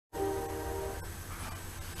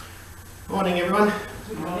Morning everyone.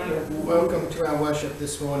 Welcome to our worship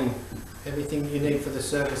this morning. Everything you need for the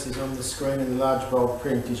service is on the screen, and the large bold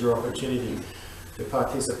print is your opportunity to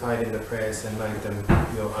participate in the prayers and make them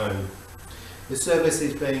your own. The service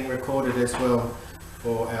is being recorded as well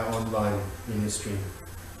for our online ministry.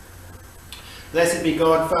 Blessed be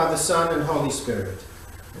God, Father, Son and Holy Spirit.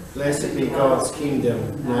 Blessed be God's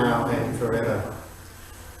kingdom now and forever.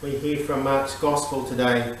 We hear from Mark's Gospel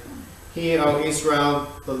today. Hear, O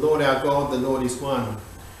Israel, the Lord our God, the Lord is one.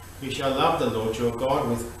 You shall love the Lord your God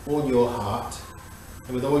with all your heart,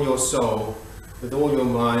 and with all your soul, with all your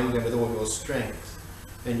mind, and with all your strength.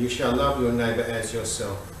 And you shall love your neighbour as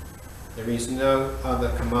yourself. There is no other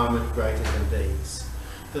commandment greater than these.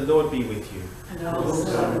 The Lord be with you. And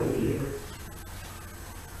also with you.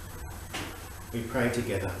 We pray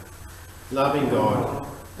together. Loving God,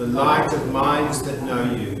 the light of minds that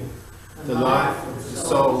know you, the life of the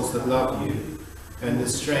souls that love you, and the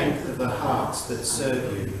strength of the hearts that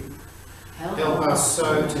serve you. Help us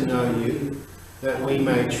so to know you, that we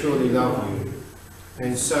may truly love you,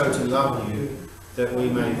 and so to love you, that we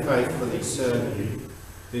may faithfully serve you,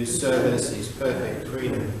 whose service is perfect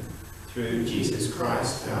freedom, through Jesus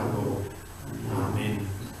Christ our Lord. Amen.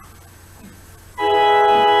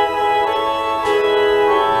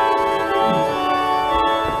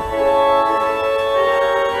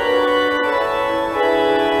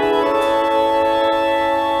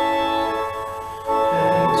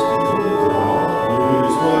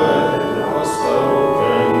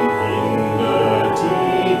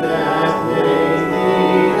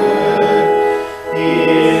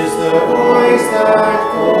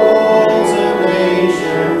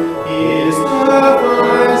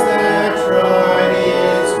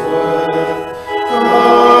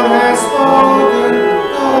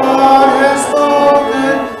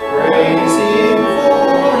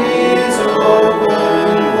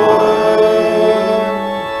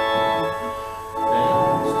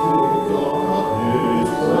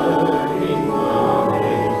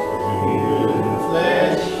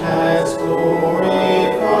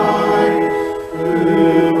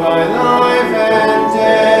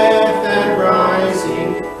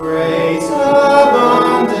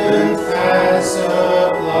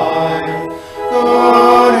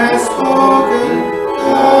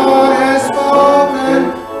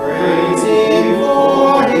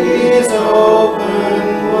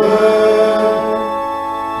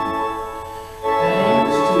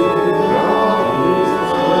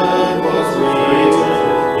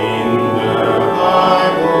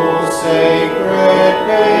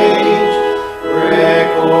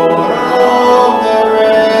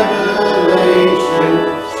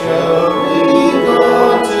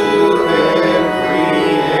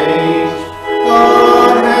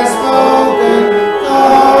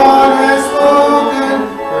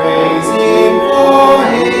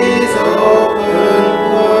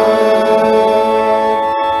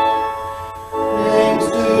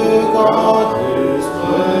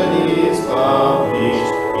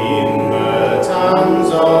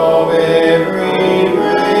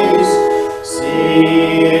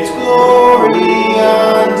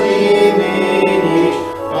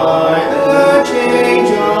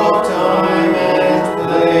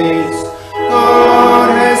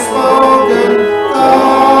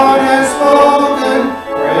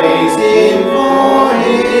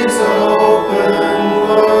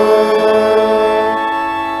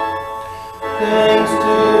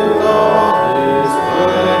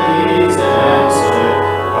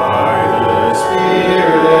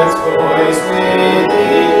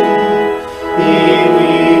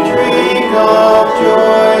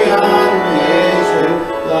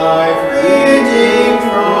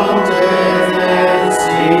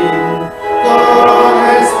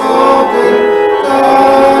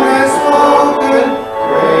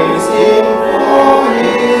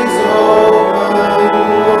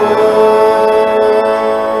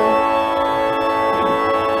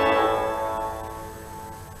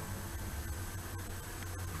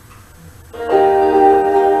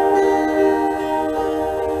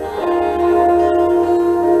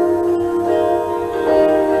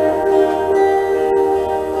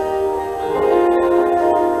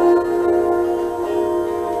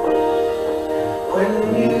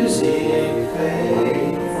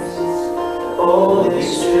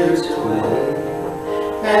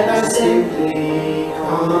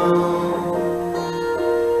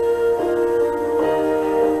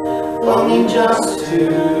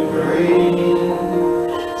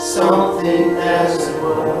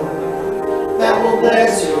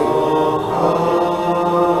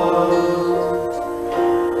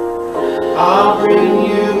 I'll bring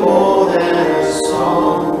you more than a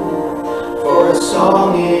song.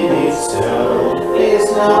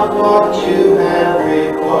 not what you have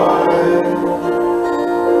required.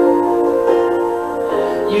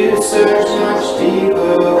 You search much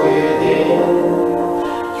deeper within,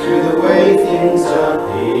 through the way things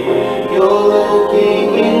appear. You're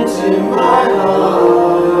looking into my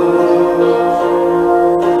heart.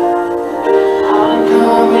 I'm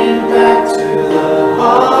coming back to the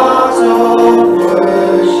heart of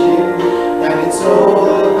worship, and it's all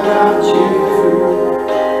about you.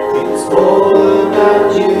 It's all about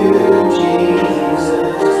you,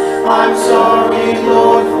 Jesus. I'm sorry,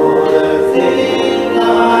 Lord, for the thing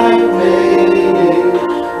I've made it.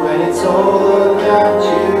 When it's all about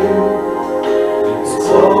you, it's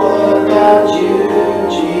all about you,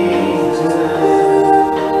 Jesus.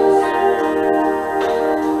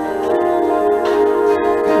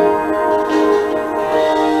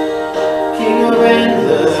 King of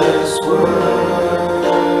endless worth,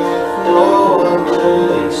 no one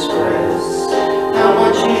could express how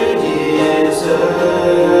much you deserve.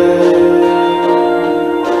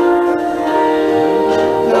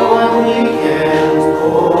 Though I'm weak and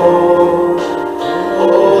poor,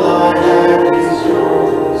 all I have is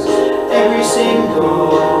yours, every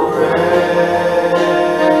single breath.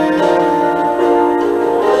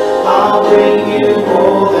 I'll bring you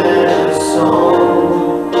more than a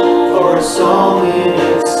song, for a song in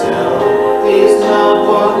itself is not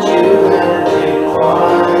what you have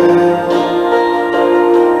required.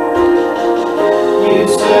 You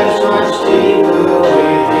search much deeper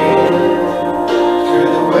within,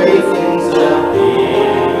 through the way things appear.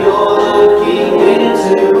 You're looking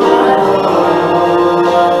into my heart.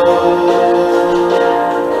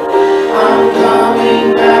 I'm coming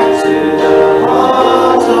back to the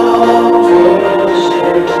heart of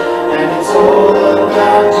worship, and it's all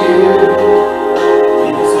about you.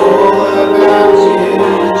 It's all about you,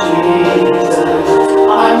 Jesus.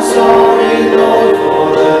 I'm sorry, Lord, for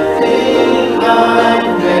the thing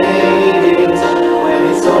I've made it. When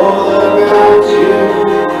it's all about you,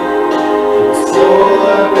 it's all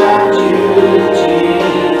about you,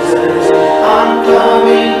 Jesus. I'm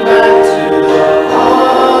coming back to the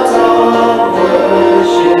heart of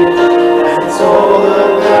worship, and it's all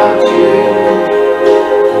about you.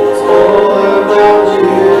 It's all about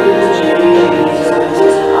you,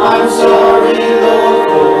 Jesus. I'm sorry, Lord,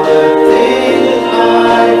 for the thing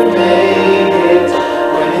I've made it.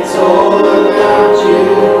 When it's all about you,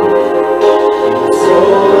 it's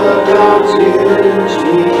all about you,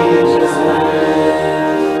 Jesus.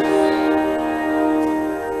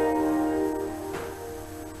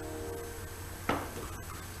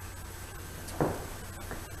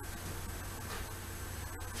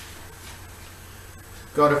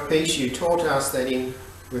 God of peace, you taught us that in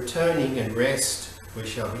returning and rest we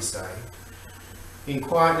shall be saved. In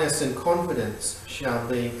quietness and confidence shall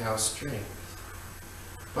be our strength.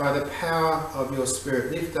 By the power of your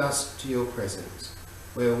Spirit, lift us to your presence,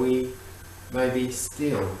 where we may be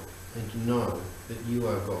still and know that you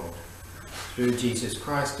are God. Through Jesus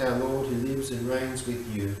Christ our Lord, who lives and reigns with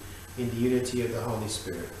you in the unity of the Holy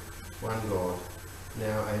Spirit, one God,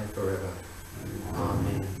 now and forever.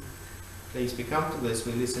 Amen. Please be comfortable as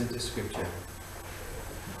we listen to Scripture.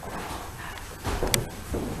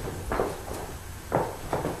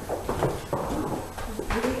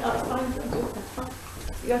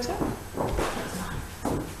 Your turn.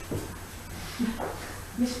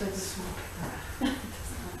 Miss went small.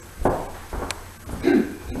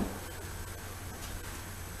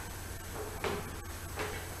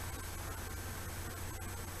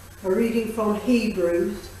 A reading from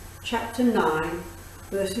Hebrews chapter 9,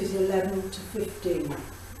 verses 11 to 15.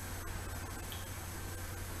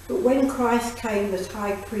 But when Christ came as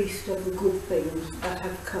high priest of the good things that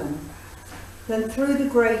have come, then through the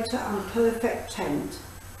greater and perfect tent,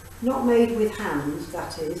 not made with hands,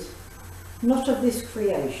 that is, not of this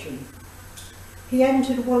creation, he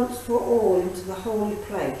entered once for all into the holy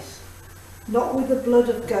place, not with the blood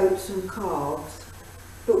of goats and calves,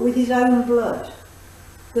 but with his own blood,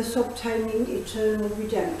 thus obtaining eternal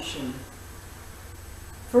redemption.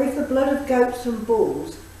 For if the blood of goats and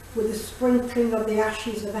bulls, with the sprinkling of the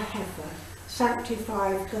ashes of a heifer,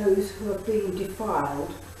 sanctified those who have been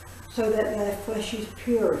defiled, so that their flesh is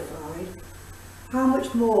purified, how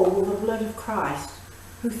much more will the blood of Christ,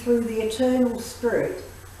 who through the eternal Spirit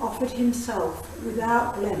offered himself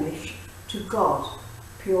without blemish to God,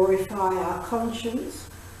 purify our conscience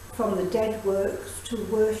from the dead works to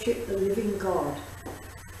worship the living God.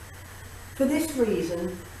 For this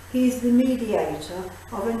reason, he is the mediator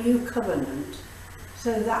of a new covenant,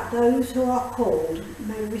 so that those who are called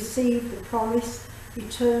may receive the promised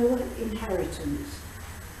eternal inheritance.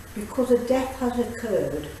 because a death has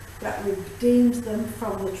occurred that redeems them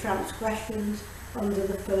from the transgressions under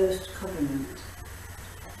the first covenant.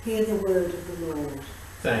 Hear the word of the Lord.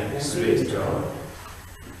 Thanks be to God.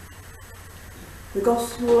 The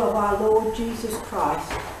Gospel of our Lord Jesus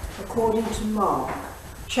Christ according to Mark,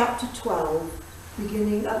 chapter 12,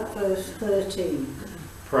 beginning at verse 13.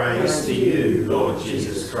 Praise to you, Lord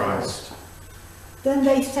Jesus Christ. Then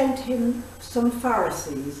they sent him some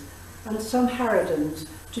Pharisees and some Herodins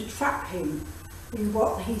to trap him in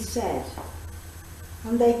what he said.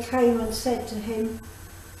 And they came and said to him,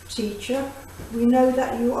 Teacher, we know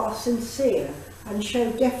that you are sincere and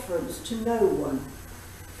show deference to no one,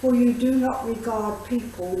 for you do not regard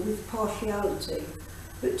people with partiality,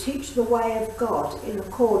 but teach the way of God in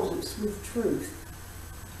accordance with truth.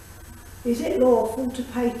 Is it lawful to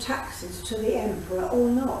pay taxes to the emperor or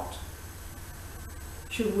not?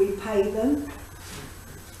 Should we pay them,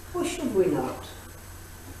 or should we not?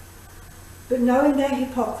 But knowing their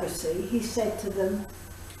hypocrisy, he said to them,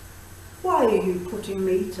 Why are you putting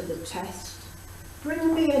me to the test?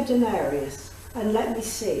 Bring me a denarius and let me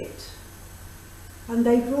see it. And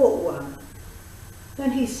they brought one.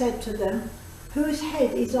 Then he said to them, Whose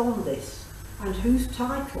head is on this, and whose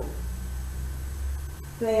title?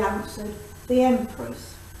 They answered, The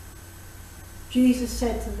emperor's. Jesus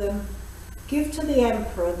said to them, Give to the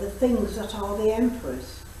emperor the things that are the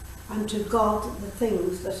emperor's, and to God the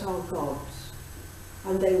things that are God's.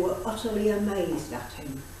 And they were utterly amazed at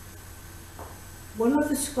him. One of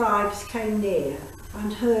the scribes came near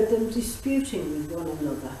and heard them disputing with one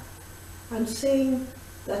another, and seeing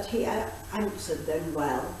that he answered them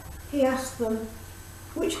well, he asked them,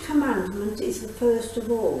 Which commandment is the first of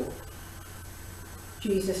all?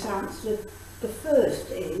 Jesus answered, The first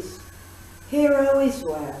is, Hear, O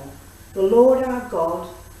Israel, the Lord our God,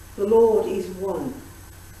 the Lord is one.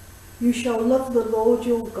 You shall love the Lord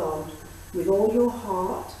your God with all your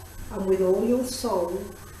heart, and with all your soul,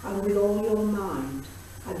 and with all your mind,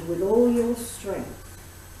 and with all your strength.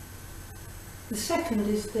 The second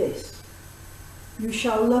is this, You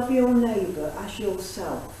shall love your neighbour as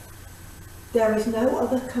yourself. There is no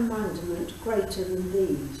other commandment greater than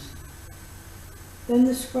these. Then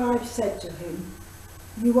the scribe said to him,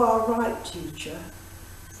 You are right, teacher.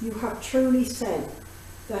 You have truly said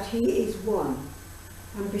that he is one,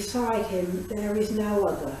 and beside him there is no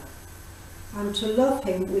other, and to love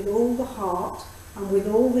him with all the heart, and with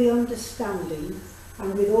all the understanding,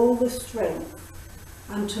 and with all the strength,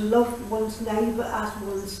 and to love one's neighbour as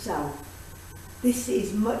oneself. This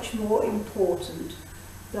is much more important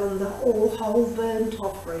than the whole burnt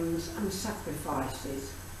offerings and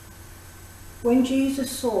sacrifices. When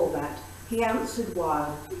Jesus saw that, he answered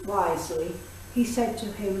wisely. He said to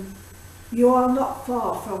him, You are not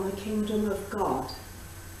far from the kingdom of God.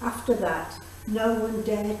 After that, no one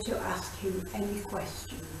dared to ask him any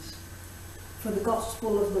questions. For the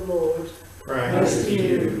gospel of the Lord. Praise to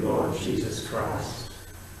you, Lord Jesus Christ.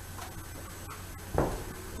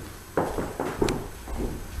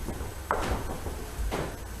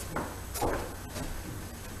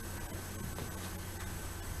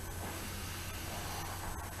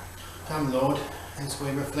 Come, Lord, as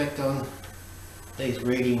we reflect on these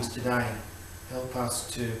readings today, help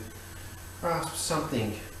us to grasp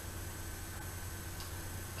something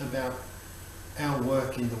about our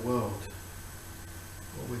work in the world,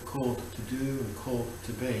 what we're called to do and called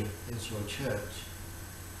to be as your church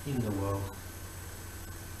in the world.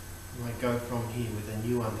 We might go from here with a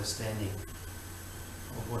new understanding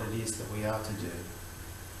of what it is that we are to do.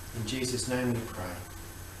 In Jesus' name we pray.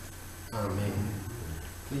 Amen.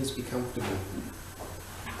 Please be comfortable.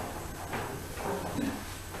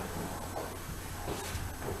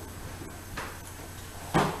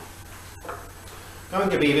 I'm going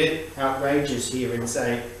to be a bit outrageous here and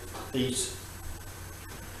say the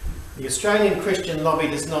Australian Christian lobby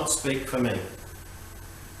does not speak for me.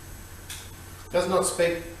 Does not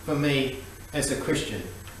speak for me as a Christian.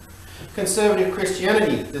 Conservative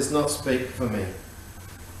Christianity does not speak for me.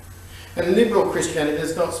 And liberal Christianity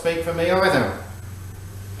does not speak for me either.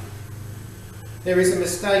 There is a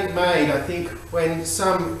mistake made, I think, when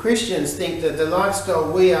some Christians think that the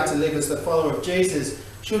lifestyle we are to live as the follower of Jesus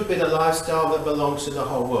should be the lifestyle that belongs to the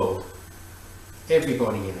whole world.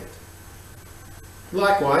 Everybody in it.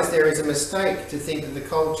 Likewise, there is a mistake to think that the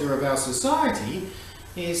culture of our society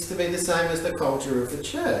is to be the same as the culture of the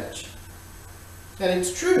church. And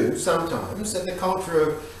it's true sometimes that the culture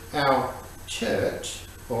of our church,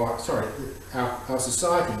 our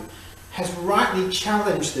society, has rightly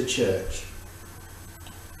challenged the church,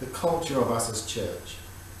 the culture of us as church.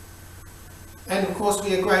 And of course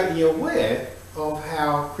we are greatly aware of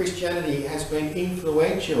how Christianity has been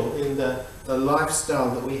influential in the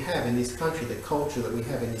lifestyle that we have in this country, the culture that we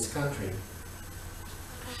have in this country.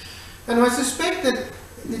 And I suspect that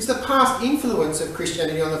it's the past influence of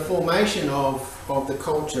Christianity on the formation of the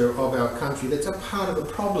culture of our country that's a part of the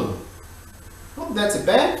problem. Not that that's a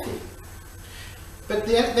bad thing, but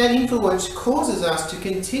that influence causes us to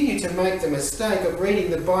continue to make the mistake of reading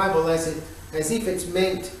the Bible as if it's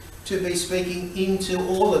meant to be speaking into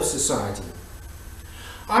all of society.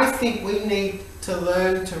 I think we need to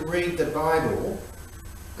learn to read the Bible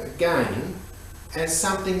again as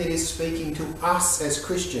something that is speaking to us as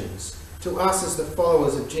Christians, to us as the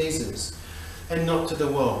followers of Jesus, and not to the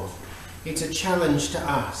world. It's a challenge to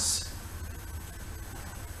us.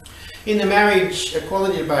 In the marriage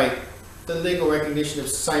equality debate, the legal recognition of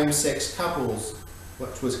same-sex couples,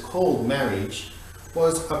 which was called marriage,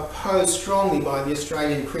 was opposed strongly by the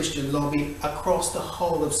Australian Christian lobby across the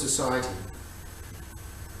whole of society.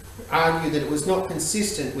 Argued that it was not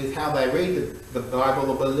consistent with how they read the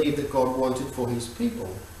Bible or believe that God wanted for his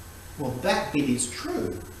people. Well, that bit is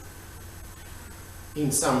true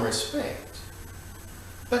in some respect.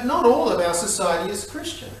 But not all of our society is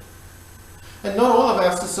Christian. And not all of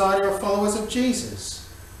our society are followers of Jesus.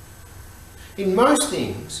 In most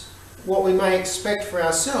things, what we may expect for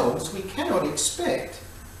ourselves, we cannot expect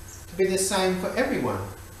to be the same for everyone.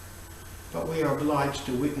 But we are obliged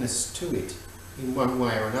to witness to it in one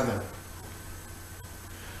way or another.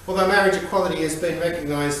 Although marriage equality has been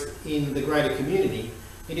recognised in the greater community,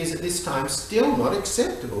 it is at this time still not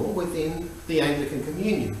acceptable within the Anglican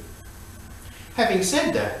Communion. Having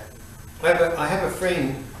said that, I have a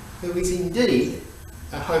friend who is indeed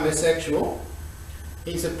a homosexual.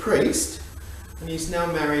 He's a priest, and he's now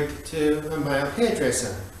married to a male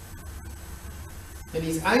hairdresser. And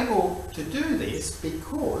he's able to do this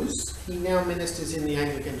because he now ministers in the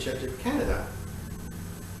Anglican Church of Canada.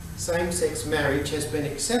 Same-sex marriage has been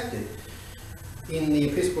accepted in the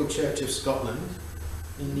Episcopal Church of Scotland,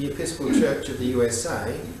 in the Episcopal Church of the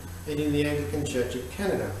USA, and in the Anglican Church of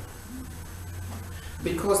Canada.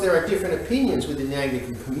 Because there are different opinions within the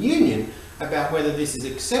Anglican Communion about whether this is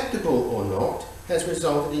acceptable or not, has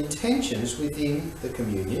resulted in tensions within the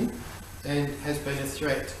Communion and has been a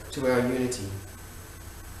threat to our unity.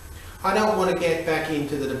 I don't want to get back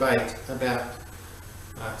into the debate about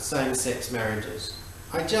same-sex marriages.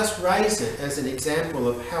 I just raise it as an example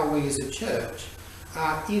of how we as a church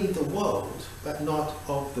are in the world, but not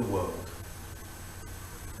of the world.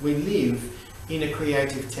 We live in a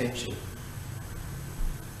creative tension.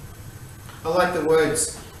 I like the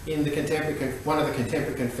words in the one of the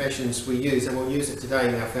contemporary confessions we use, and we'll use it today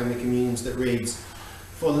in our family communions, that reads,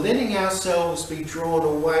 "For letting ourselves be drawn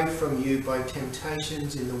away from you by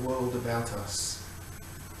temptations in the world about us."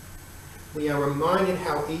 We are reminded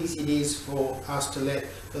how easy it is for us to let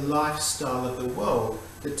the lifestyle of the world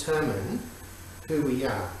determine who we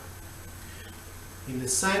are. In the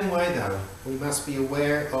same way, though, we must be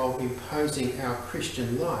aware of imposing our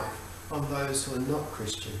Christian life on those who are not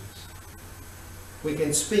Christians. We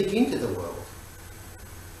can speak into the world,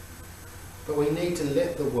 but we need to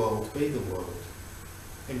let the world be the world,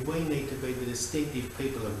 and we need to be the distinctive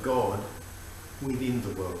people of God within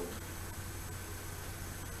the world.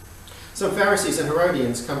 Some Pharisees and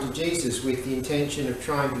Herodians come to Jesus with the intention of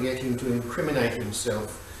trying to get him to incriminate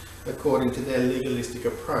himself according to their legalistic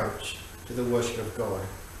approach to the worship of God.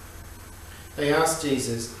 They asked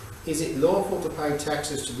Jesus, "Is it lawful to pay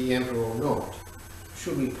taxes to the emperor or not?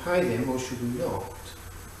 Should we pay them or should we not?"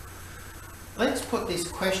 Let's put this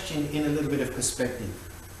question in a little bit of perspective.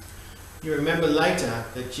 You remember later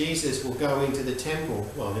that Jesus will go into the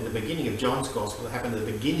temple. Well, in the beginning of John's Gospel, it happened at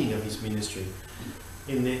the beginning of his ministry.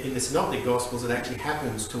 In the Synoptic Gospels, it actually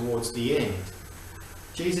happens towards the end.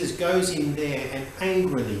 Jesus goes in there and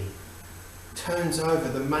angrily turns over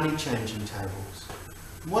the money-changing tables.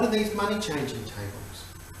 What are these money-changing tables?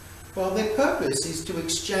 Well, their purpose is to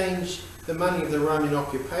exchange the money of the Roman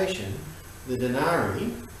occupation, the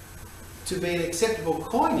denarii, to be an acceptable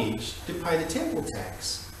coinage to pay the temple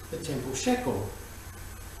tax, the temple shekel.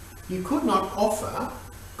 You could not offer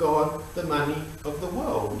God the money of the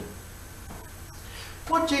world.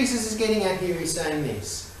 What Jesus is getting at here is saying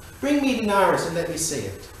this: "Bring me a denarius and let me see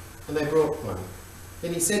it." And they brought one.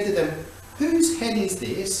 Then he said to them, "Whose head is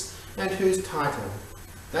this, and whose title?"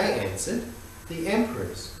 They answered, "The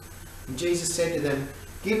emperor's." And Jesus said to them,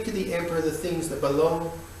 "Give to the emperor the things that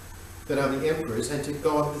belong, that are the emperor's, and to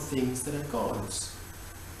God the things that are God's."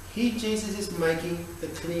 Here Jesus is making the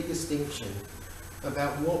clear distinction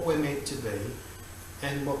about what we're meant to be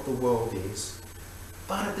and what the world is.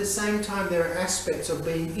 But at the same time, there are aspects of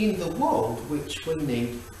being in the world which we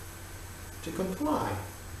need to comply.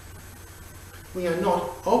 We are not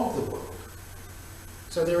of the world.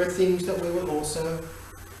 So there are things that we will also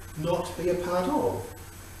not be a part of,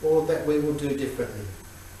 or that we will do differently.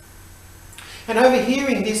 And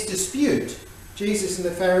overhearing this dispute, Jesus and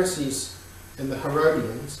the Pharisees and the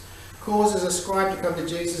Herodians causes a scribe to come to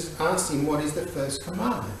Jesus and ask him what is the first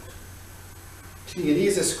commandment. Clearly, he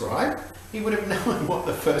is a scribe. He would have known what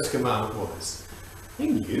the first commandment was. He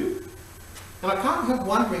knew. And I can't help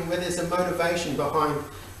wondering whether there's a motivation behind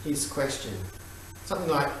his question. Something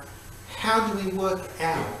like, how do we work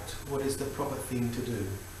out what is the proper thing to do?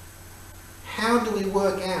 How do we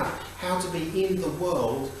work out how to be in the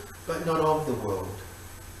world but not of the world?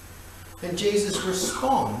 And Jesus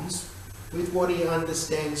responds with what he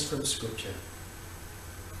understands from Scripture.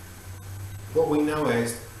 What we know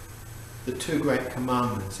as the two great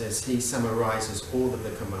commandments, as he summarises all of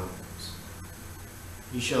the commandments.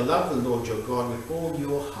 You shall love the Lord your God with all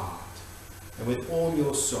your heart, and with all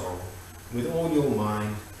your soul, and with all your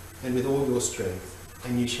mind, and with all your strength,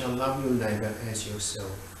 and you shall love your neighbour as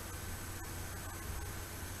yourself.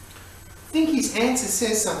 I think his answer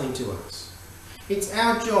says something to us. It's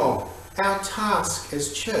our job, our task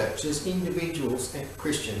as church, as individuals and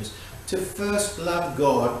Christians, to first love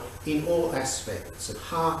God in all aspects of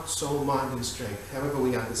heart, soul, mind and strength, however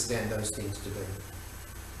we understand those things to be.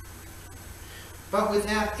 But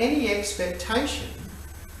without any expectation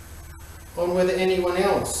on whether anyone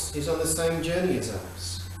else is on the same journey as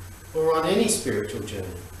us, or on any spiritual journey.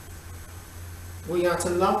 We are to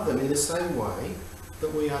love them in the same way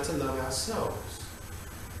that we are to love ourselves.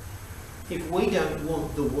 If we don't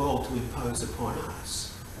want the world to impose upon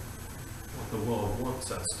us what the world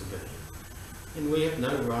wants us to be, then we have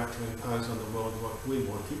no right to impose on the world what we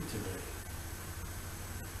want it to be.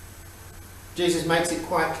 Jesus makes it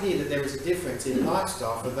quite clear that there is a difference in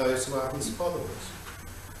lifestyle for those who are his followers.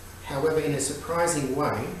 However, in a surprising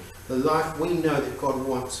way, the life we know that God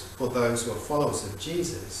wants for those who are followers of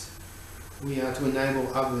Jesus, we are to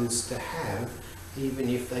enable others to have, even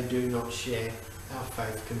if they do not share our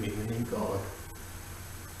faith commitment in God.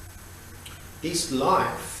 This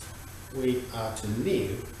life we are to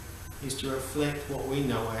live is to reflect what we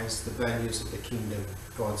know as the values of the kingdom,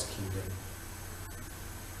 God's kingdom.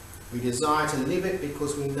 We desire to live it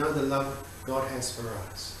because we know the love God has for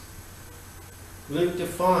us. Luke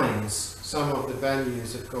defines some of the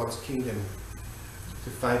values of God's kingdom: to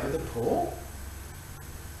favour the poor,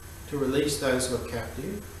 to release those who are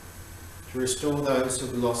captive, to restore those who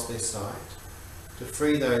have lost their sight, to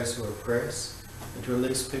free those who are oppressed, and to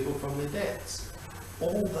release people from their debts.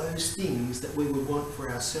 All those things that we would want for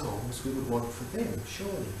ourselves, we would want for them,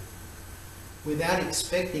 surely, without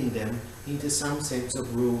expecting them into some sense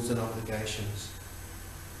of rules and obligations.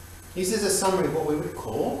 This is a summary of what we would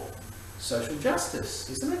call social justice,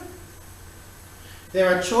 isn't it?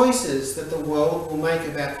 There are choices that the world will make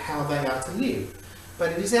about how they are to live,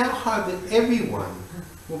 but it is our hope that everyone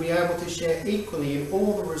will be able to share equally in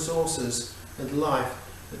all the resources and life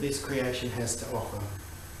that this creation has to offer.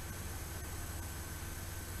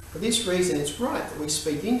 For this reason, it's right that we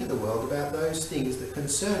speak into the world about those things that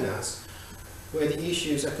concern us, where the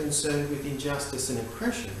issues are concerned with injustice and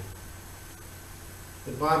oppression.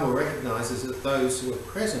 The Bible recognises that those who were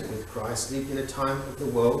present with Christ lived in a time of the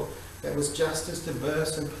world that was just as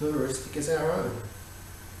diverse and pluralistic as our own.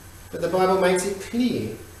 But the Bible makes it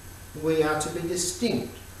clear we are to be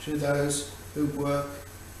distinct to those who work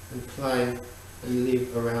and play and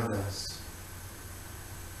live around us.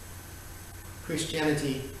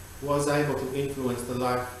 Christianity was able to influence the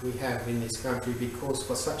life we have in this country because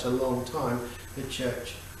for such a long time the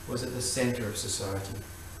church was at the centre of society.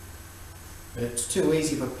 And it's too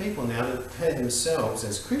easy for people now to declare themselves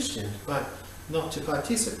as Christians but not to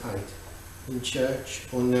participate in church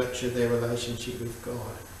or nurture their relationship with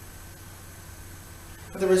God.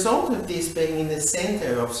 But the result of this being in the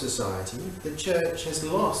centre of society, the church has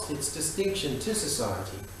lost its distinction to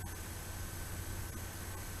society.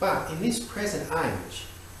 But in this present age,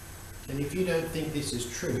 and if you don't think this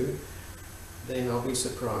is true, then I'll be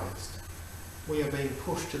surprised, we are being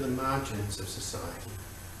pushed to the margins of society.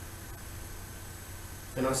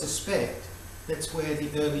 And I suspect that's where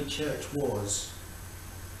the early church was.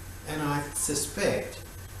 And I suspect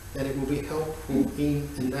that it will be helpful in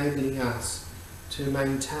enabling us to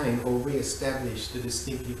maintain or re-establish the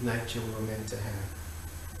distinctive nature we were meant to have.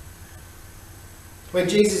 When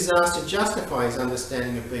Jesus is asked to justify his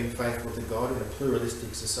understanding of being faithful to God in a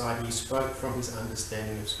pluralistic society, he spoke from his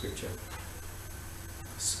understanding of Scripture.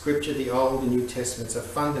 Scripture, the Old and New Testaments, are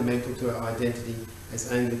fundamental to our identity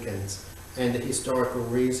as Anglicans and a historical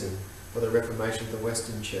reason for the Reformation of the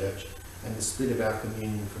Western Church and the split of our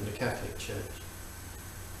communion from the Catholic Church.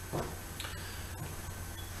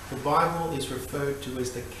 The Bible is referred to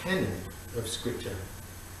as the canon of Scripture.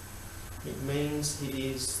 It means it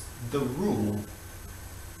is the rule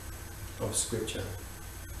of Scripture.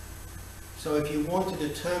 So if you want to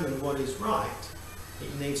determine what is right,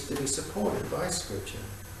 it needs to be supported by Scripture.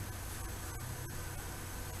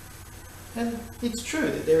 And it's true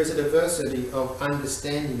that there is a diversity of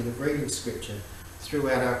understanding and of reading Scripture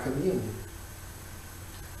throughout our communion.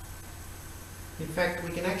 In fact,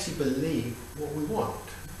 we can actually believe what we want.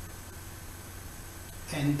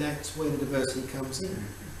 And that's where the diversity comes in.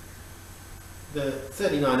 The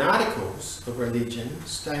 39 Articles of Religion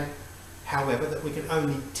state, however, that we can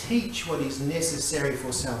only teach what is necessary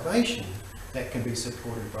for salvation that can be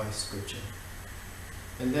supported by Scripture.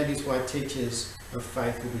 And that is why teachers of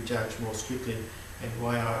faith will be judged more strictly, and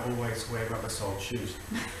why I always wear rubber-soled shoes.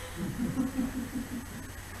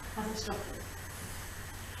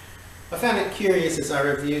 I found it curious as I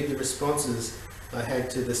reviewed the responses I had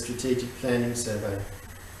to the strategic planning survey.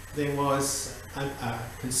 There was a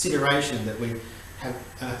consideration that we have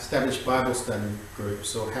established Bible study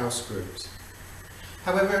groups or house groups.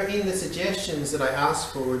 However, in the suggestions that I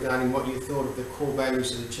asked for regarding what you thought of the core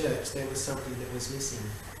values of the church, there was something that was missing.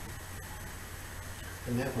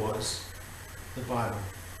 And that was the Bible,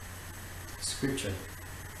 Scripture.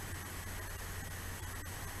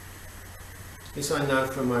 This I know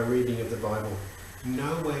from my reading of the Bible.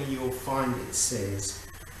 Nowhere you'll find it says,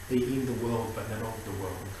 be in the world but not of the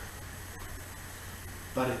world.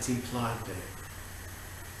 But it's implied there.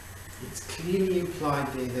 It's clearly implied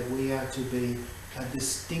there that we are to be a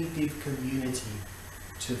distinctive community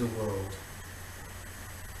to the world.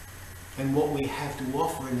 And what we have to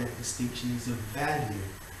offer in that distinction is of value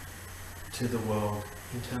to the world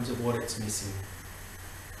in terms of what it's missing.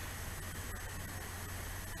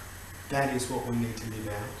 That is what we need to live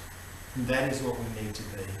out. And that is what we need to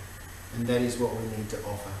be. And that is what we need to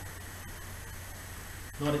offer.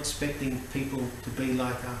 Not expecting people to be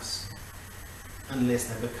like us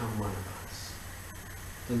unless they become one of us.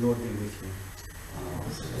 The Lord be with you.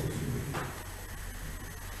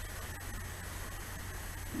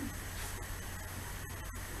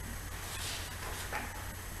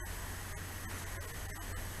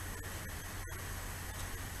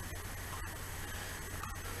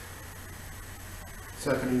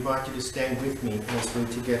 So I can invite you to stand with me as we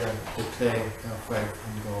together declare our faith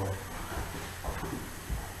in God.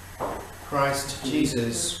 Christ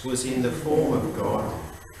Jesus was in the form of God,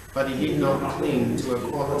 but he did not cling to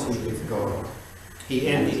equality with God. He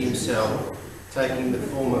emptied himself, taking the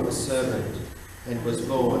form of a servant, and was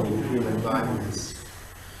born in human likeness.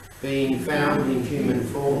 Being found in human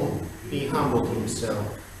form, he humbled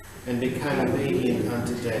himself, and became obedient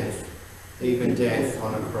unto death, even death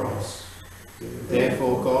on a cross.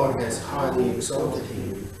 Therefore God has highly exalted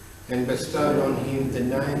him, and bestowed on him the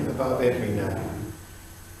name above every name,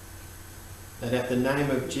 that at the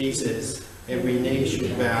name of Jesus every knee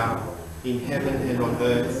should bow, in heaven and on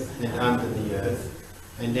earth and under the earth,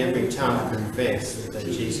 and every tongue confess that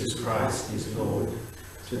Jesus Christ is Lord,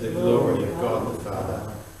 to the glory of God the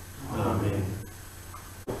Father. Amen.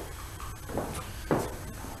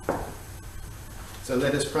 So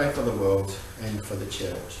let us pray for the world and for the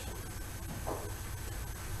church.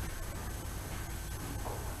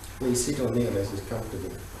 Please sit or kneel as is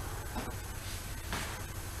comfortable.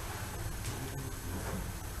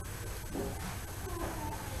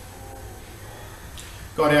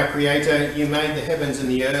 God our Creator, you made the heavens and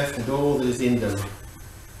the earth and all that is in them.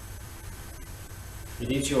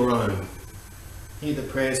 It is your own. Hear the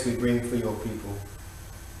prayers we bring for your people.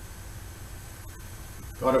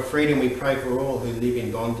 God of freedom, we pray for all who live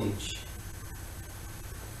in bondage.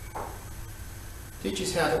 Teach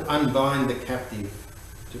us how to unbind the captive,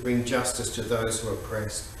 to bring justice to those who are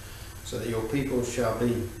oppressed, so that your people shall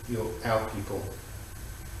be our people.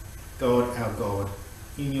 God our God,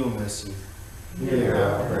 in your mercy, hear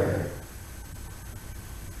our prayer.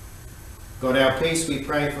 God our peace, we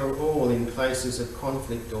pray for all in places of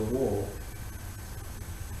conflict or war.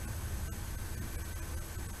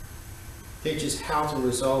 Teach us how to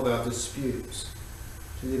resolve our disputes,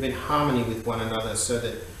 to live in harmony with one another, so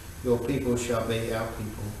that your people shall be our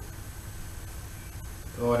people.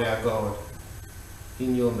 God our God,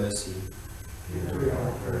 in your mercy, hear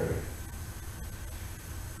our prayer.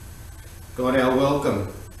 God our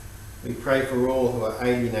welcome, we pray for all who are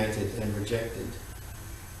alienated and rejected.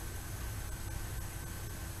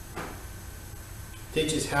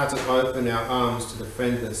 Teach us how to open our arms to the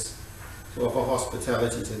friendless, to offer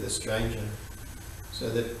hospitality to the stranger, so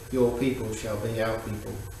that your people shall be our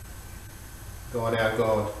people. God our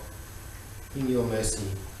God, in your mercy,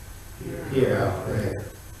 hear our prayer.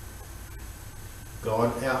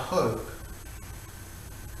 God, our hope,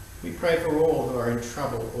 we pray for all who are in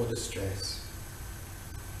trouble or distress.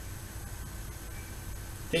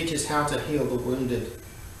 Teach us how to heal the wounded,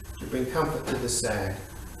 to bring comfort to the sad,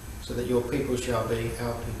 so that your people shall be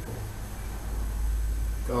our people.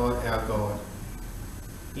 God, our God,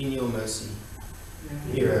 in your mercy,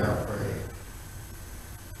 hear our prayer.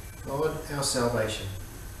 God, our salvation,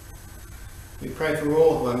 we pray for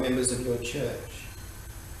all who are members of your church.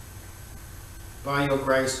 By your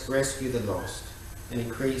grace, rescue the lost and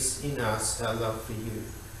increase in us our love for you,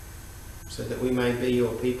 so that we may be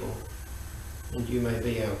your people and you may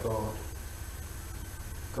be our God.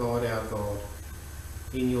 God, our God,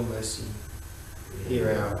 in your mercy,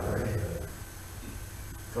 hear our prayer.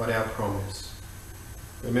 God, our promise,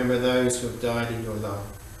 remember those who have died in your love,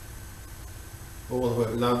 all who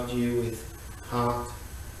have loved you with heart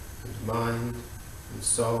and mind and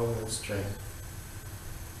soul and strength.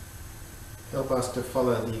 Help us to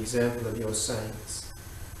follow the example of your saints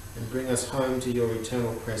and bring us home to your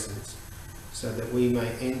eternal presence, so that we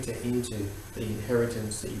may enter into the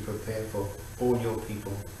inheritance that you prepare for all your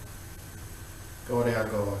people. God, our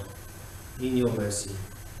God, in your mercy,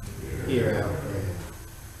 hear our prayer.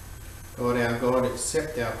 God, our God,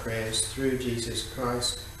 accept our prayers through Jesus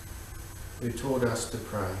Christ, who taught us to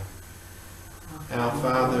pray. Our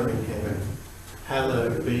Father in heaven,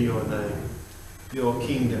 hallowed be your name. Your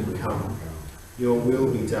kingdom come, your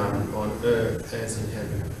will be done on earth as in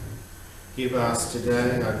heaven. Give us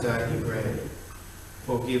today our daily bread.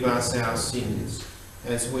 Forgive us our sins,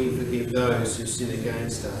 as we forgive those who sin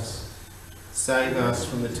against us. Save us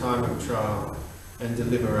from the time of trial, and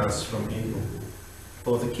deliver us from evil.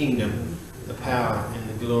 For the kingdom, the power, and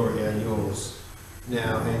the glory are yours,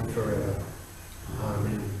 now and forever.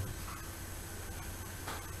 Amen.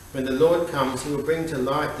 When the Lord comes, he will bring to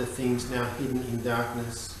light the things now hidden in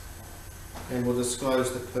darkness, and will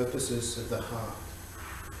disclose the purposes of the heart.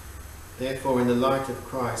 Therefore, in the light of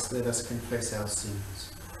Christ, let us confess our sins.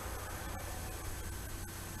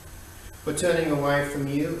 For turning away from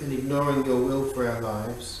you and ignoring your will for our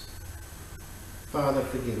lives, Father,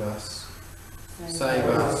 forgive us, save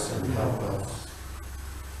us and help us.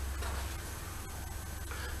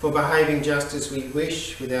 For behaving just as we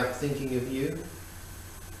wish without thinking of you,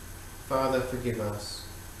 Father, forgive us,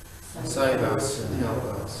 save us and help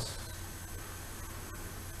us.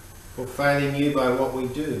 For failing you by what we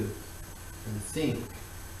do and think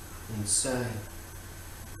and say,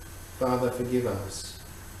 Father, forgive us,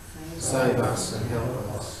 save us and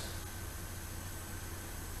help us.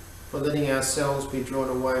 For letting ourselves be drawn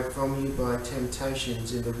away from you by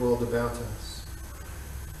temptations in the world about us,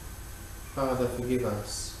 Father, forgive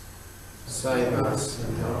us, save us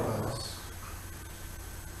and help us.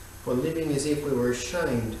 For living as if we were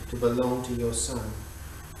ashamed to belong to your Son,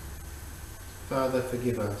 Father,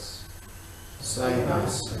 forgive us, save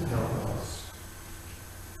us and help us.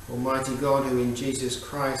 Almighty God, who in Jesus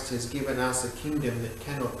Christ has given us a kingdom that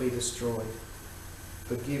cannot be destroyed,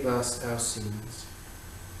 forgive us our sins.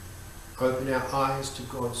 Open our eyes to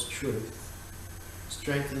God's truth.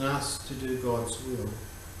 Strengthen us to do God's will,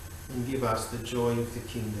 and give us the joy of the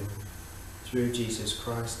kingdom. Through Jesus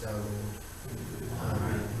Christ our Lord.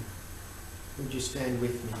 Amen. Would you stand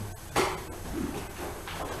with me?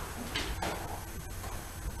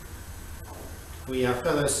 We are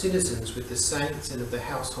fellow citizens with the saints and of the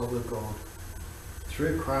household of God.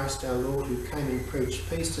 Through Christ our Lord, who came and preached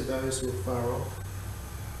peace to those who are far off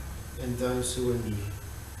and those who are near.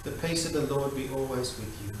 The peace of the Lord be always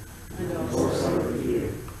with you. And also with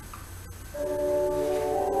you.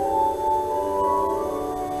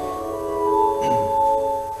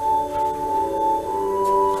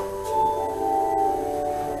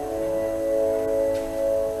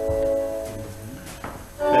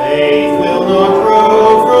 Faith will not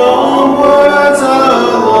grow from words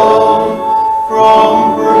alone, from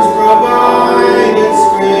proofs provided,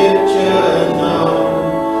 Scripture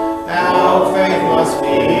known. Our faith must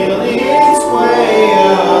feel its way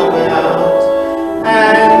about,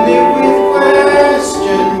 and live with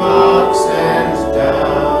question marks and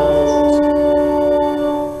doubts.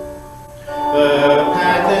 The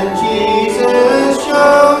pattern Jesus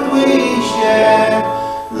showed we share.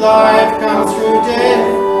 Life comes through death,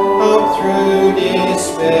 hope through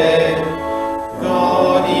despair.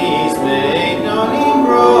 God is made known in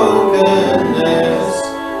brokenness,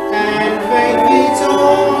 and faith feeds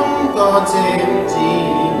on God's emptiness.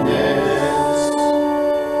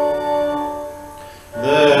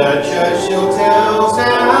 The church still tells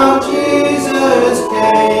how Jesus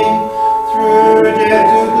came through death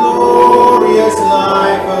to glorious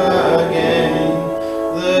life again.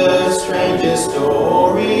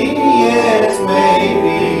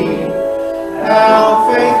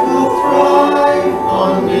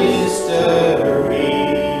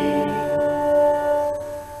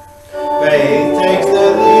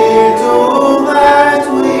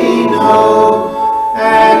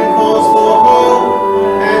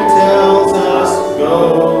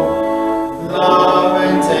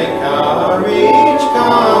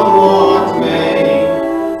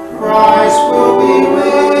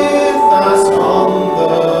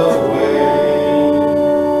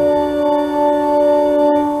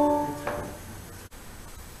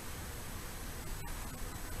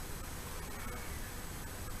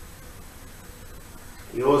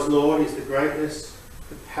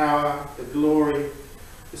 glory,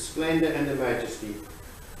 the splendour and the majesty.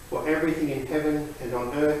 For everything in heaven and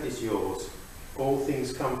on earth is yours. All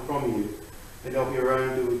things come from you, and of your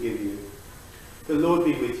own do we give you. The Lord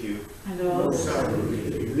be with you. And also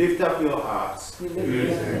with you. Lift up your hearts. We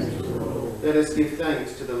lift up thanks to the Lord. Let us give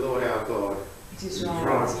thanks to the Lord our God. It is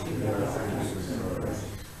right to give thanks.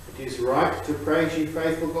 It is right to praise you,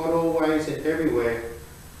 faithful God, always and everywhere.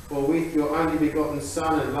 For with your only begotten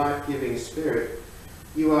Son and life-giving Spirit,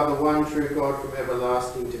 you are the one true God from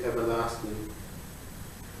everlasting to everlasting.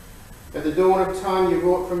 At the dawn of time you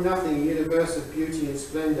wrought from nothing a universe of beauty and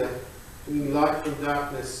splendour, bringing light from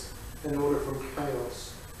darkness and order from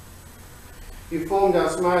chaos. You formed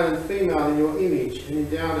us male and female in your image and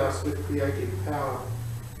endowed us with creative power.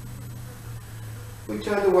 We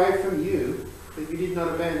turned away from you, but you did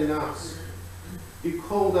not abandon us. You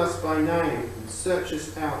called us by name and searched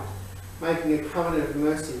us out, making a covenant of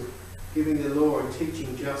mercy, giving the law and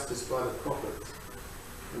teaching justice by the prophets.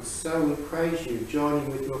 And so we praise you, joining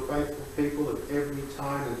with your faithful people of every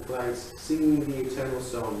time and place, singing the eternal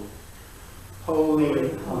song.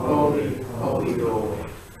 Holy, holy, holy Lord,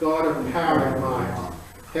 God of power and might,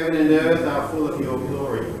 heaven and earth are full of your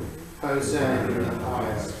glory. Hosanna in the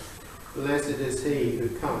highest. Blessed is he who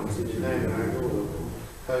comes in the name of our Lord.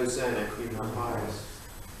 Hosanna in the highest.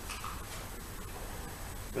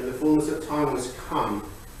 When the fullness of time was come,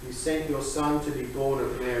 you sent your Son to be born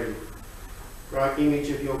of Mary. Bright image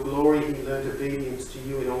of your glory, he learnt obedience to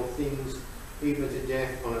you in all things, even to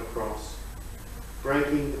death on a cross,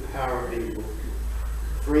 breaking the power of evil,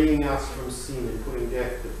 freeing us from sin and putting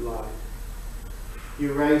death to flight.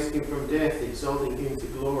 You raised him from death, exalting him to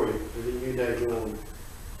glory with a new day dawn.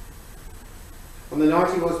 On the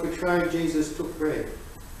night he was betrayed, Jesus took bread,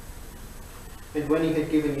 and when he had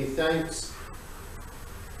given you thanks,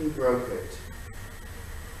 he broke it.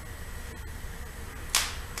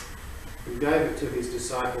 He gave it to his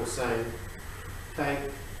disciples, saying, "Take,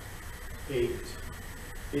 eat.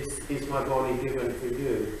 This is my body given for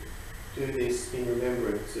you. Do this in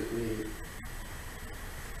remembrance of me."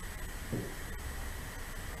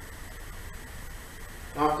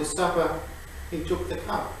 After supper, he took the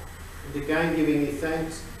cup, and again giving you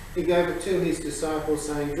thanks, he gave it to his disciples,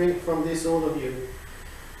 saying, "Drink from this, all of you.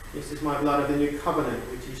 This is my blood of the new covenant,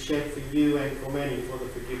 which is shed for you and for many for the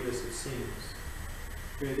forgiveness of sins.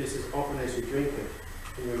 Do this as often as you drink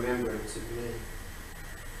it in remembrance of me."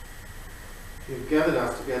 You have gathered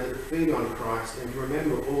us together to feed on Christ and to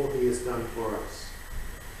remember all he has done for us.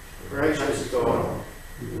 Gracious God,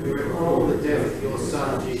 we recall the death of your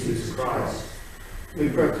Son, Jesus Christ. We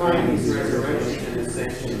proclaim his resurrection and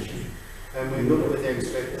ascension, and we look with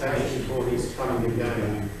expectation for his coming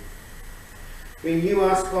again. Renew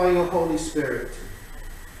us by your Holy Spirit.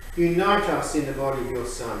 Unite us in the body of your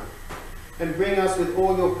Son, and bring us with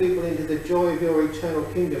all your people into the joy of your eternal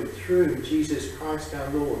kingdom through Jesus Christ our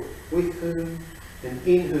Lord, with whom and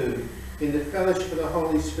in whom, in the fellowship of the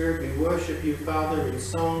Holy Spirit, we worship you, Father, in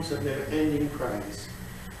songs of never-ending praise.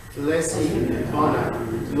 Blessing and honour,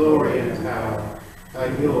 glory and power are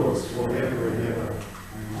yours forever and ever.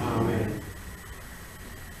 Amen.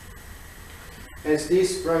 As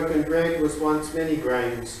this broken bread was once many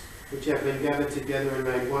grains, which have been gathered together and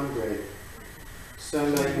made one bread, so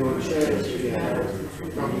may your church be gathered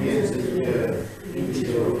from the ends of the earth into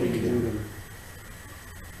your kingdom.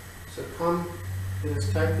 So come, let us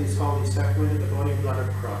take this holy sacrament of the body and blood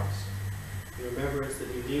of Christ, in remembrance that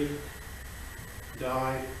he lived,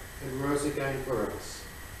 died, and rose again for us,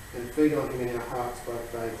 and feed on him in our hearts by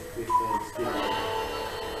faith with thanksgiving.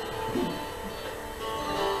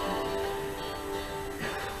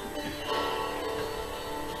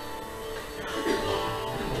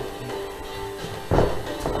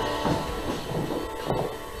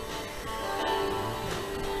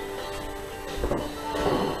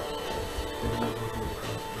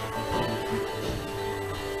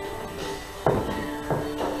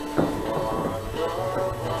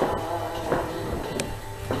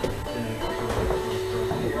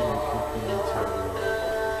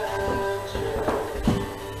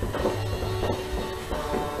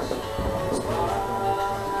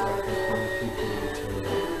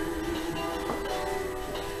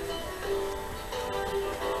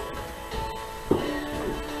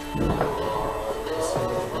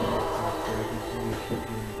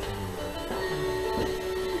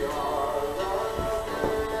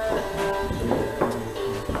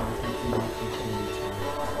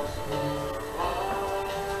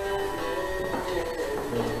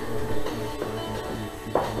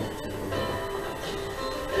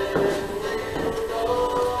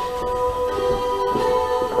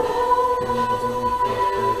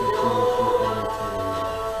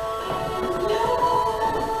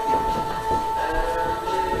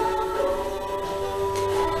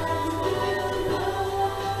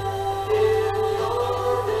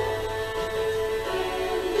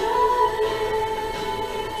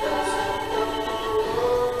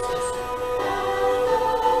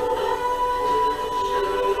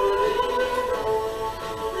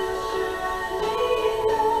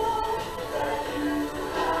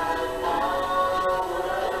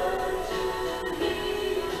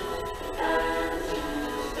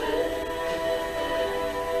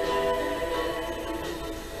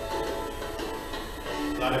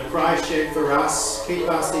 Christ shed for us, keep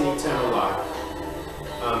us in eternal life.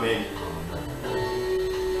 Amen.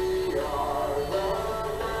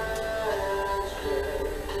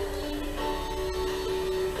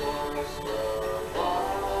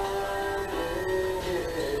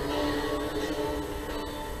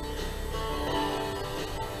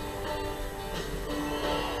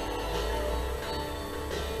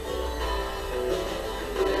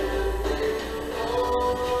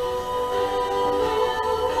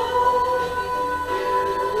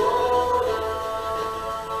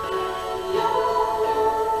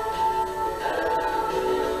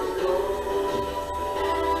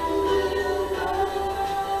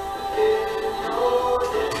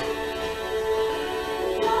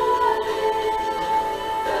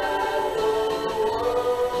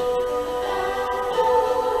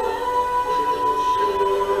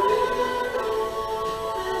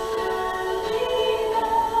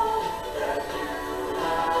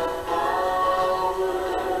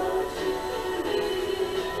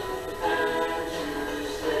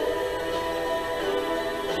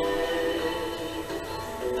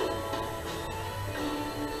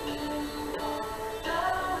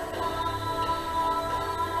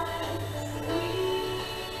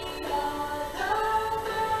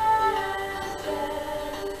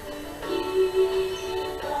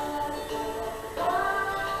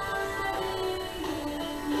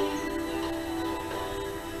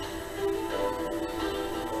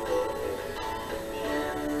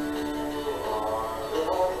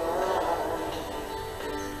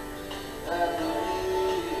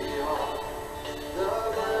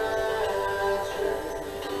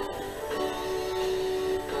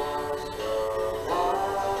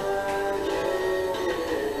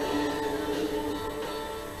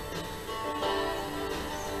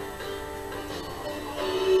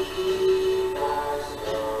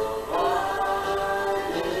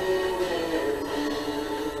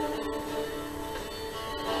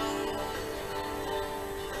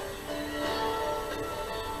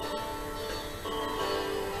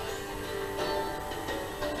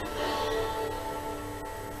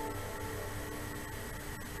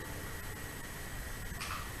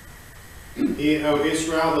 Hear, O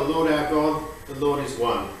Israel, the Lord our God, the Lord is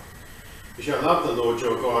one. You shall love the Lord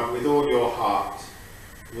your God with all your heart,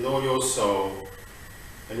 with all your soul,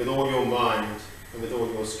 and with all your mind, and with all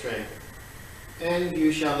your strength. And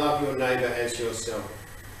you shall love your neighbour as yourself.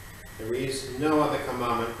 There is no other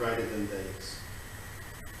commandment greater than these.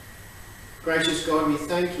 Gracious God, we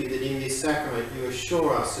thank you that in this sacrament you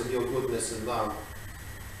assure us of your goodness and love.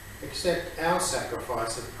 Accept our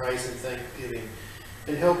sacrifice of praise and thanksgiving,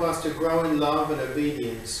 and help us to grow in love and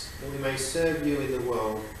obedience, that we may serve you in the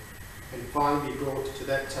world, and finally be brought to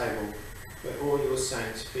that table where all your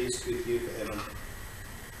saints feast with you forever.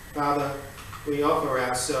 Father, we offer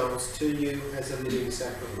ourselves to you as a living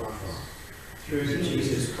sacrifice. Through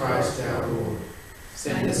Jesus Christ our Lord,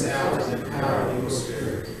 send us out in the power of your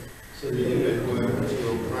Spirit, to live and work to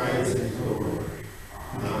your praise and glory.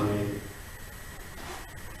 Amen.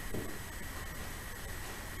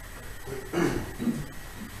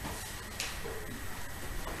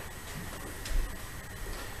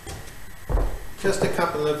 Just a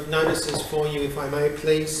couple of notices for you, if I may,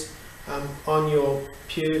 please. On your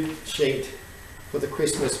pew sheet for the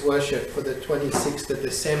Christmas worship for the 26th of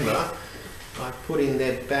December, I put in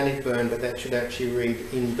there Bannockburn, but that should actually read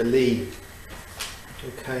in Believe.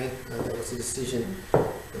 Okay, that was a decision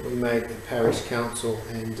that we made with Parish Council,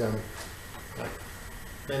 and I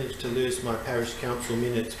managed to lose my Parish Council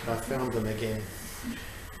minutes, but I found them again,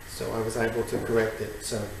 so I was able to correct it.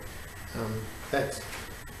 So that's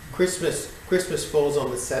Christmas falls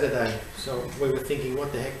on the Saturday, so we were thinking,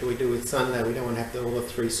 what the heck do we do with Sunday? We don't want to have all the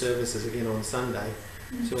 3 services again on Sunday,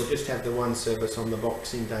 so we'll just have the 1 service on the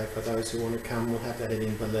Boxing Day for those who want to come. We'll have that at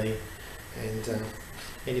Inverleigh, and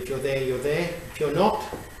if you're there, you're there. If you're not,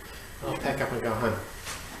 I'll pack up and go home.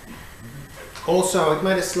 Also, I've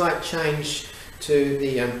made a slight change to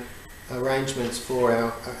the arrangements for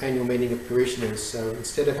our annual meeting of parishioners. So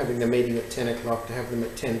instead of having the meeting at 10 o'clock, to have them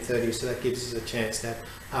at 10:30, so that gives us a chance to have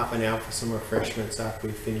half an hour for some refreshments after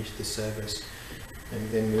we finish the service,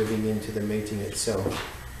 and then moving into the meeting itself.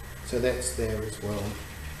 So that's there as well.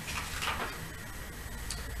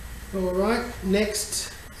 All right,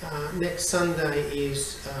 next Sunday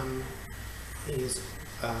is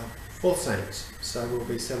All Saints, so we'll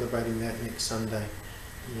be celebrating that next Sunday.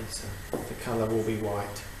 Yes, the colour will be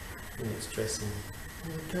white in its dressing.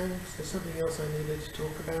 Okay, is there something else I needed to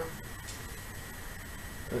talk about?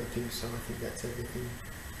 I don't think so. I think that's everything.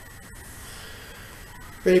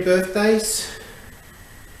 Any birthdays?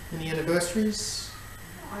 Any anniversaries?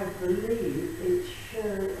 I believe it's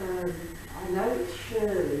Shirley, I know it's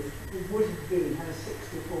Shirley who would have been her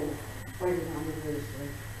 64th wedding anniversary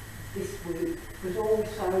this week, but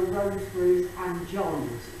also Rosemary's and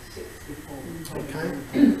John's 64th.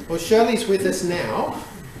 Okay. Well, Shirley's with us now.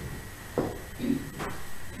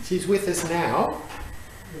 She's with us now,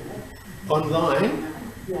 Yeah. online.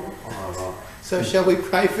 Yeah. So shall we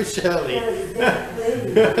pray for Shirley?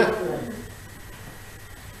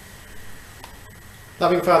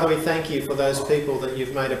 Loving Father, we thank you for those people that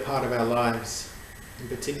you've made a part of our lives, and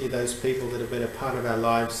particularly those people that have been a part of our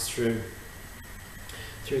lives through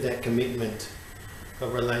that commitment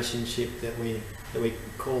of relationship that we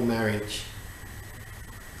call marriage.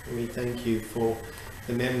 And we thank you for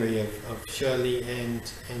the memory of Shirley and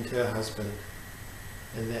her husband,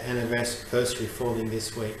 and the anniversary falling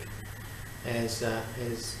this week, as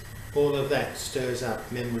all of that stirs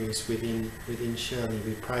up memories within Shirley.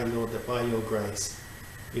 We pray, Lord, that by your grace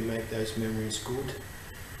you make those memories good,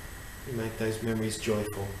 you make those memories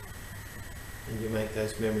joyful, and you make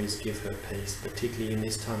those memories give her peace, particularly in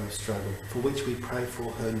this time of struggle, for which we pray for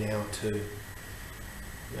her now too.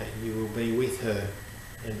 That you will be with her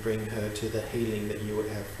and bring her to the healing that you would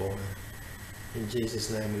have for her. In Jesus'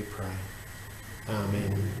 name we pray.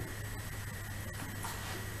 Amen.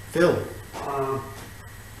 Phil.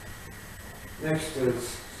 Next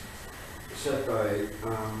is Saturday,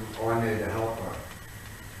 I need a helper.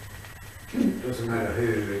 Doesn't matter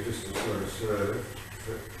who, just to sort of serve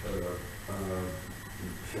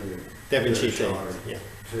Devonshire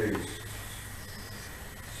teas.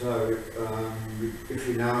 So if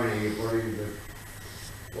you know anybody that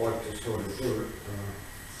like to sort of do it.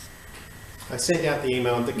 I sent out the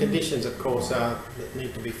email. The conditions, of course, are that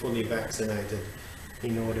need to be fully vaccinated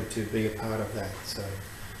in order to be a part of that. So,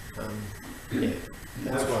 yeah,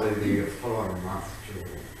 that's why. The following month.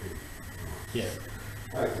 Yeah.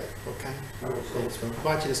 Okay. Okay. Thanks, Will. I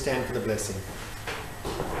invite you to stand for the blessing.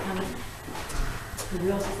 Could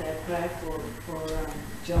we also say a prayer for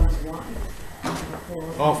John's wife?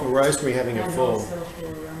 For Rosemary having a fall. And also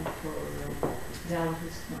for Dan,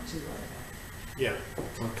 who's not too well. Yeah.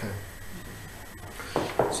 Okay.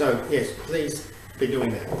 So, yes, please be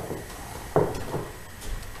doing that.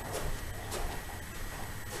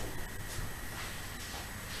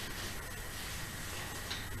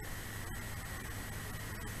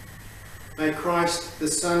 May Christ, the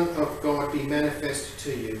Son of God, be manifest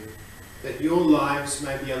to you, that your lives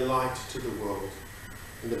may be a light to the world.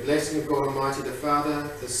 And the blessing of God Almighty, the Father,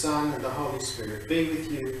 the Son, and the Holy Spirit be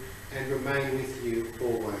with you and remain with you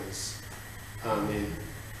always. Amen.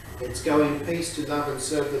 Let's go in peace to love and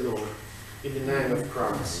serve the Lord. In the name of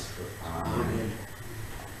Christ. Amen.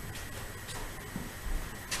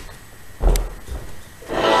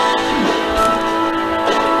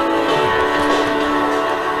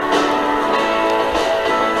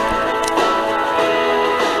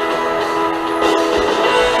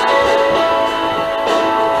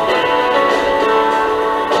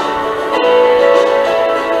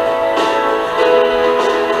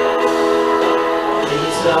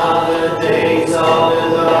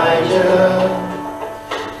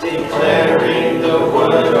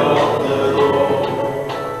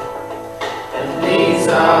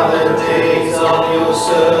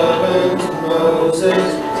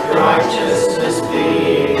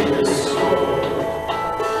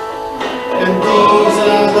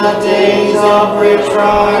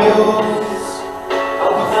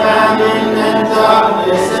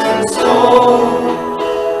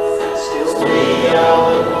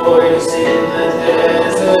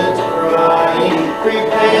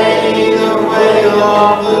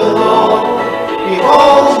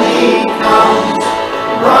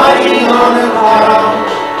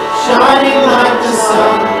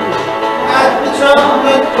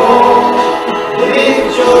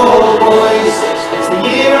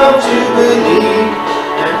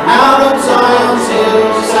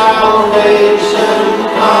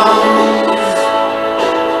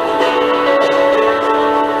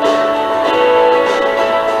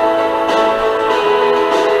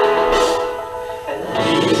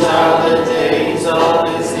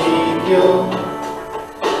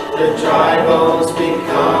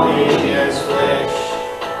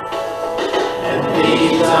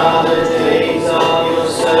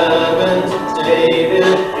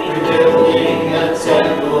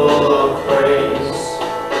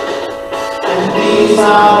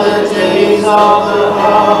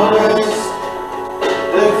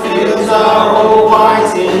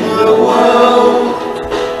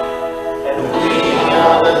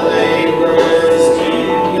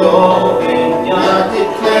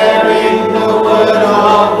 Declaring the word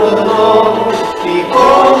of the Lord,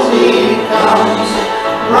 behold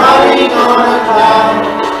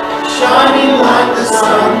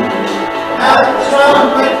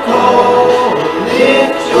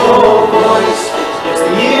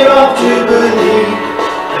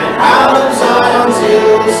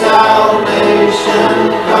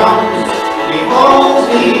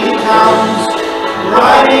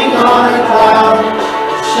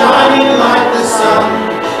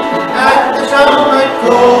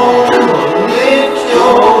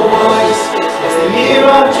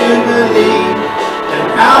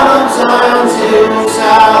out of Zion's hill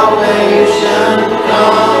salvation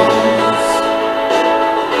comes.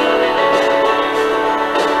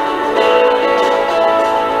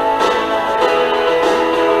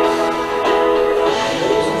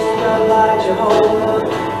 There is no God like Jehovah.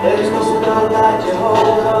 There is no God like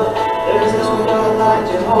Jehovah. There is no God like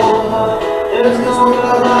Jehovah. There is no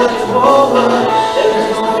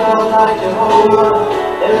God like Jehovah.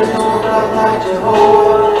 There is no God like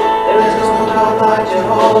Jehovah. There is no God like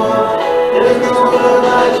Jehovah. There is no God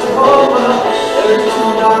like Jehovah. There is no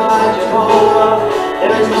God like Jehovah.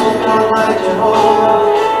 There is no God like Jehovah.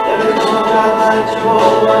 There is no God like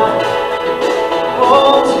Jehovah.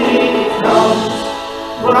 Oh, he comes,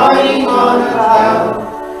 riding on a cloud,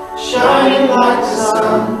 shining like the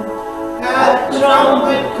sun. At the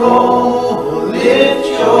trumpet call, lift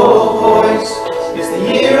your voice. It's the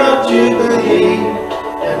year of Jubilee,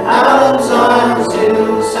 and out of Zion's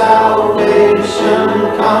hill salvation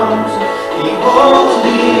comes. Behold,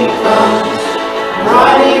 he comes,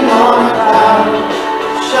 riding on a cloud,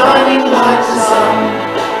 shining like the sun.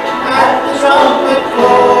 At the trumpet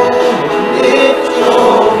call, lift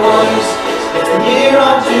your voice. It's the year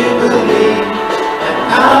of Jubilee,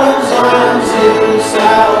 out of Zion's hill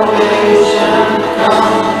salvation